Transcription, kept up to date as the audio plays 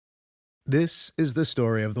This is the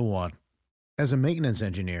story of the one. As a maintenance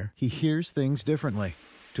engineer, he hears things differently.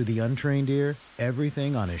 To the untrained ear,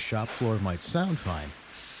 everything on his shop floor might sound fine,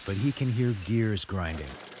 but he can hear gears grinding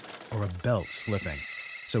or a belt slipping.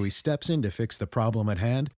 So he steps in to fix the problem at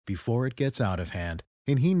hand before it gets out of hand.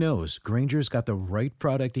 And he knows Grainger's got the right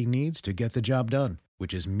product he needs to get the job done,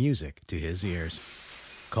 which is music to his ears.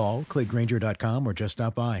 Call, click Grainger.com, or just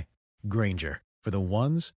stop by. Grainger, for the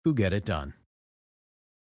ones who get it done.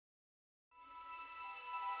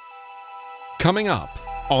 Coming up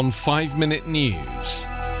on 5 Minute News.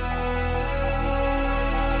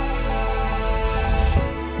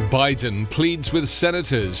 Biden pleads with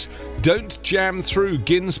senators, don't jam through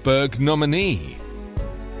Ginsburg nominee.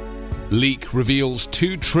 Leak reveals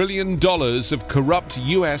 $2 trillion of corrupt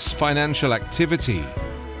U.S. financial activity.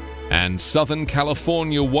 And Southern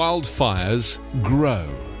California wildfires grow.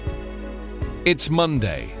 It's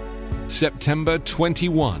Monday, September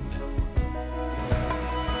 21.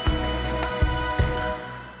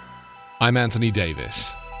 I'm Anthony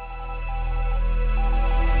Davis.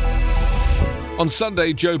 On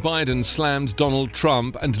Sunday, Joe Biden slammed Donald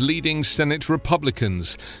Trump and leading Senate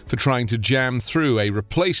Republicans for trying to jam through a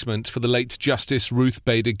replacement for the late Justice Ruth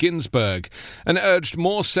Bader Ginsburg and urged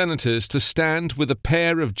more senators to stand with a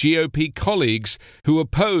pair of GOP colleagues who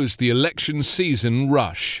opposed the election season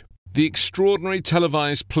rush. The extraordinary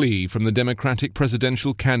televised plea from the Democratic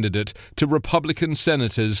presidential candidate to Republican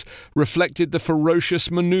senators reflected the ferocious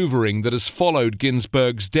maneuvering that has followed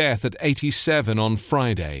Ginsburg's death at 87 on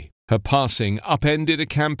Friday. Her passing upended a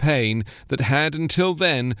campaign that had until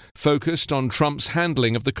then focused on Trump's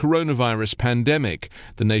handling of the coronavirus pandemic,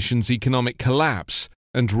 the nation's economic collapse,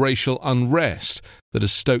 and racial unrest that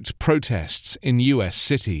has stoked protests in U.S.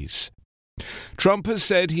 cities. Trump has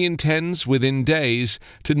said he intends within days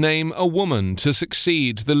to name a woman to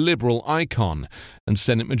succeed the liberal icon, and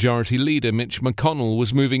Senate Majority Leader Mitch McConnell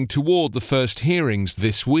was moving toward the first hearings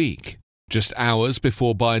this week. Just hours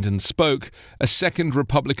before Biden spoke, a second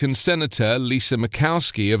Republican senator, Lisa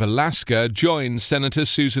Murkowski of Alaska, joined Senator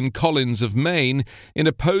Susan Collins of Maine in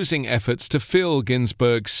opposing efforts to fill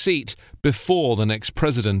Ginsburg's seat before the next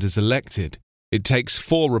president is elected. It takes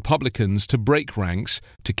 4 Republicans to break ranks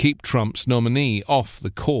to keep Trump's nominee off the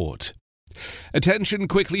court. Attention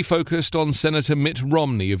quickly focused on Senator Mitt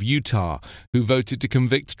Romney of Utah, who voted to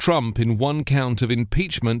convict Trump in 1 count of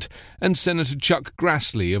impeachment, and Senator Chuck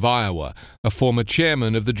Grassley of Iowa, a former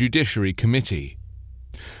chairman of the Judiciary Committee.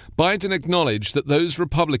 Biden acknowledged that those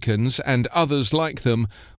Republicans and others like them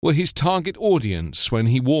were his target audience when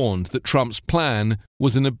he warned that Trump's plan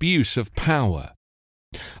was an abuse of power.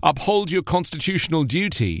 Uphold your constitutional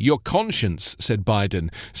duty, your conscience, said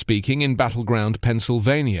Biden, speaking in battleground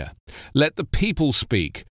Pennsylvania. Let the people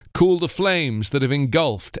speak. Cool the flames that have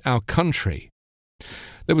engulfed our country.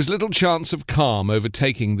 There was little chance of calm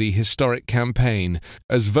overtaking the historic campaign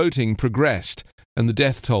as voting progressed and the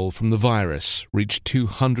death toll from the virus reached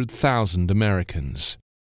 200,000 Americans.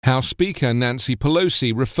 House Speaker Nancy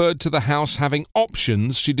Pelosi referred to the House having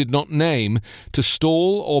options she did not name to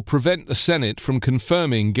stall or prevent the Senate from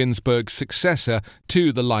confirming Ginsburg's successor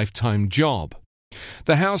to the lifetime job.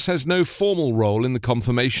 The House has no formal role in the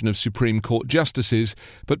confirmation of Supreme Court justices,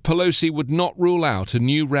 but Pelosi would not rule out a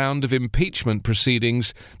new round of impeachment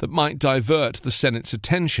proceedings that might divert the Senate's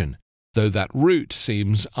attention, though that route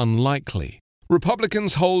seems unlikely.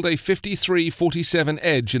 Republicans hold a 53-47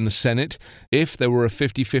 edge in the Senate. If there were a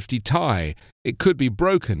 50-50 tie, it could be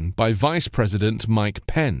broken by Vice President Mike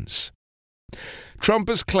Pence. Trump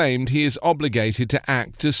has claimed he is obligated to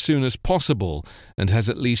act as soon as possible and has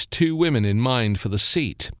at least 2 women in mind for the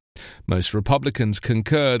seat. Most Republicans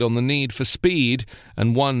concurred on the need for speed,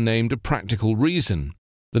 and one named a practical reason.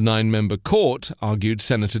 The 9-member court, argued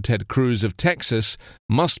Senator Ted Cruz of Texas,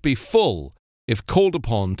 must be full if called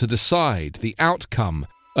upon to decide the outcome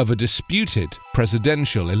of a disputed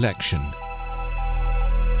presidential election.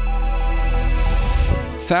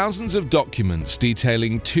 Thousands of documents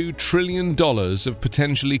detailing $2 trillion of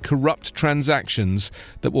potentially corrupt transactions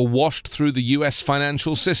that were washed through the U.S.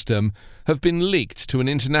 financial system have been leaked to an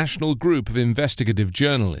international group of investigative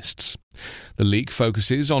journalists. The leak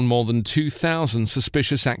focuses on more than 2,000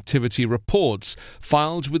 suspicious activity reports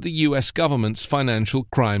filed with the U.S. government's Financial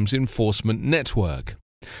Crimes Enforcement Network.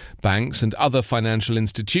 Banks and other financial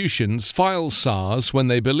institutions file SARs when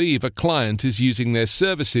they believe a client is using their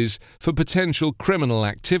services for potential criminal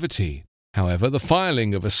activity. However, the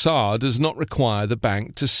filing of a SAR does not require the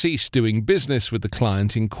bank to cease doing business with the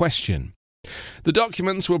client in question. The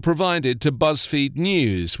documents were provided to BuzzFeed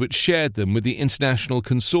News, which shared them with the International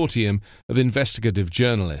Consortium of Investigative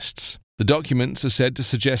Journalists. The documents are said to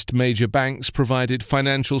suggest major banks provided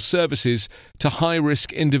financial services to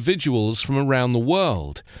high-risk individuals from around the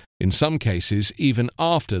world, in some cases even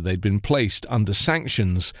after they'd been placed under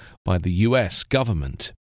sanctions by the US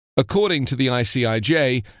government. According to the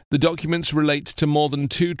ICIJ, the documents relate to more than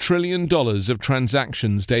 $2 trillion of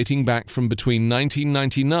transactions dating back from between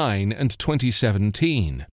 1999 and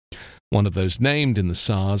 2017. One of those named in the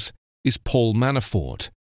SARS is Paul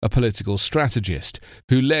Manafort, a political strategist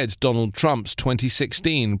who led Donald Trump's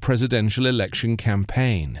 2016 presidential election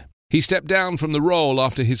campaign. He stepped down from the role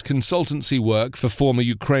after his consultancy work for former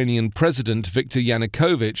Ukrainian President Viktor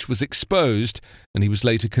Yanukovych was exposed, and he was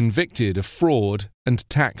later convicted of fraud and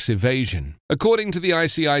tax evasion. According to the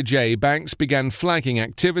ICIJ, banks began flagging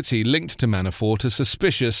activity linked to Manafort as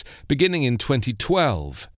suspicious beginning in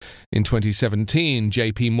 2012. In 2017,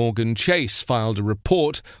 JP Morgan Chase filed a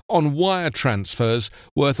report on wire transfers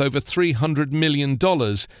worth over $300 million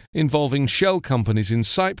involving shell companies in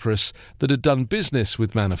Cyprus that had done business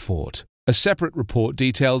with Manafort. A separate report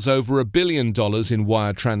details over $1 billion in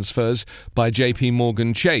wire transfers by JP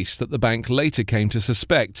Morgan Chase that the bank later came to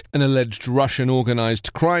suspect an alleged Russian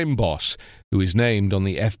organized crime boss who is named on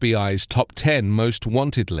the FBI's top 10 most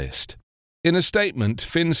wanted list. In a statement,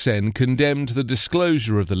 FinCEN condemned the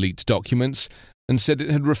disclosure of the leaked documents and said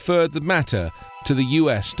it had referred the matter to the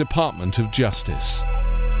US Department of Justice.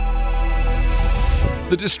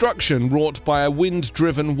 The destruction wrought by a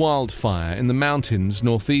wind-driven wildfire in the mountains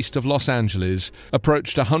northeast of Los Angeles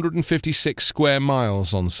approached 156 square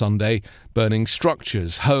miles on Sunday, burning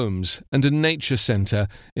structures, homes, and a nature center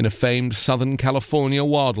in a famed Southern California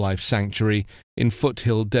wildlife sanctuary in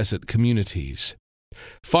foothill desert communities.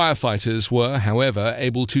 Firefighters were, however,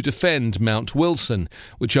 able to defend Mount Wilson,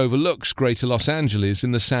 which overlooks Greater Los Angeles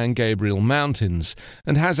in the San Gabriel Mountains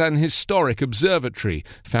and has an historic observatory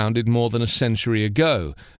founded more than a century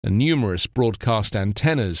ago and numerous broadcast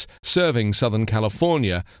antennas serving Southern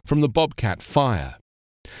California from the Bobcat fire.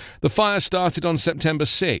 The fire started on September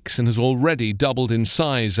 6 and has already doubled in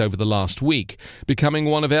size over the last week, becoming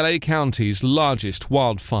one of LA County's largest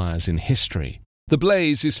wildfires in history. The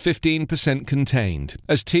blaze is 15% contained,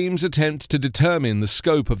 as teams attempt to determine the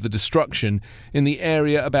scope of the destruction in the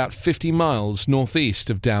area about 50 miles northeast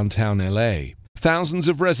of downtown LA. Thousands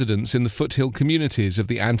of residents in the foothill communities of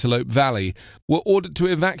the Antelope Valley were ordered to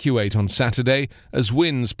evacuate on Saturday as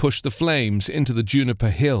winds pushed the flames into the Juniper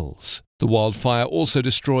Hills. The wildfire also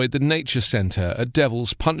destroyed the Nature Center at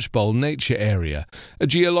Devil's Punch Bowl Nature Area, a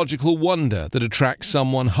geological wonder that attracts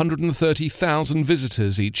some 130,000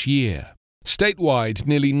 visitors each year. Statewide,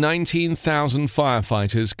 nearly 19,000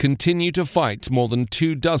 firefighters continue to fight more than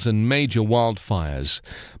 24 major wildfires.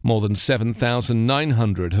 More than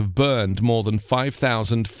 7,900 have burned more than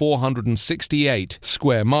 5,468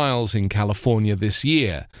 square miles in California this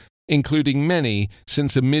year, including many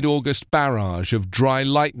since a mid-August barrage of dry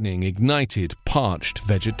lightning ignited parched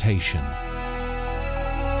vegetation.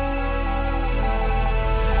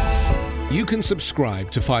 You can subscribe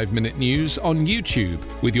to 5 Minute News on YouTube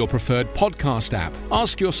with your preferred podcast app.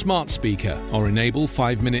 Ask your smart speaker or enable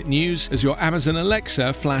 5 Minute News as your Amazon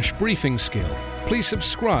Alexa flash briefing skill. Please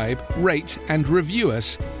subscribe, rate and review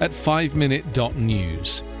us at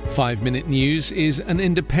 5minute.news. 5 Minute News is an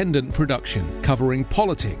independent production covering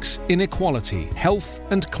politics, inequality, health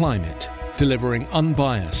and climate, delivering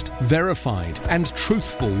unbiased, verified and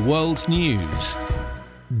truthful world news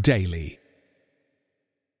daily.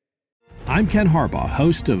 I'm Ken Harbaugh,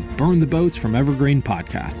 host of Burn the Boats from Evergreen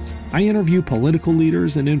Podcasts. I interview political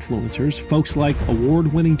leaders and influencers, folks like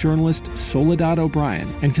award-winning journalist Soledad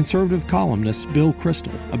O'Brien and conservative columnist Bill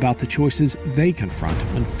Kristol, about the choices they confront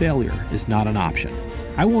when failure is not an option.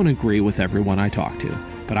 I won't agree with everyone I talk to,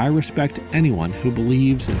 but I respect anyone who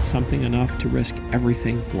believes in something enough to risk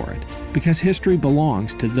everything for it. Because history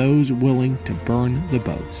belongs to those willing to burn the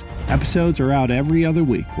boats. Episodes are out every other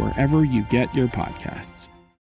week wherever you get your podcasts.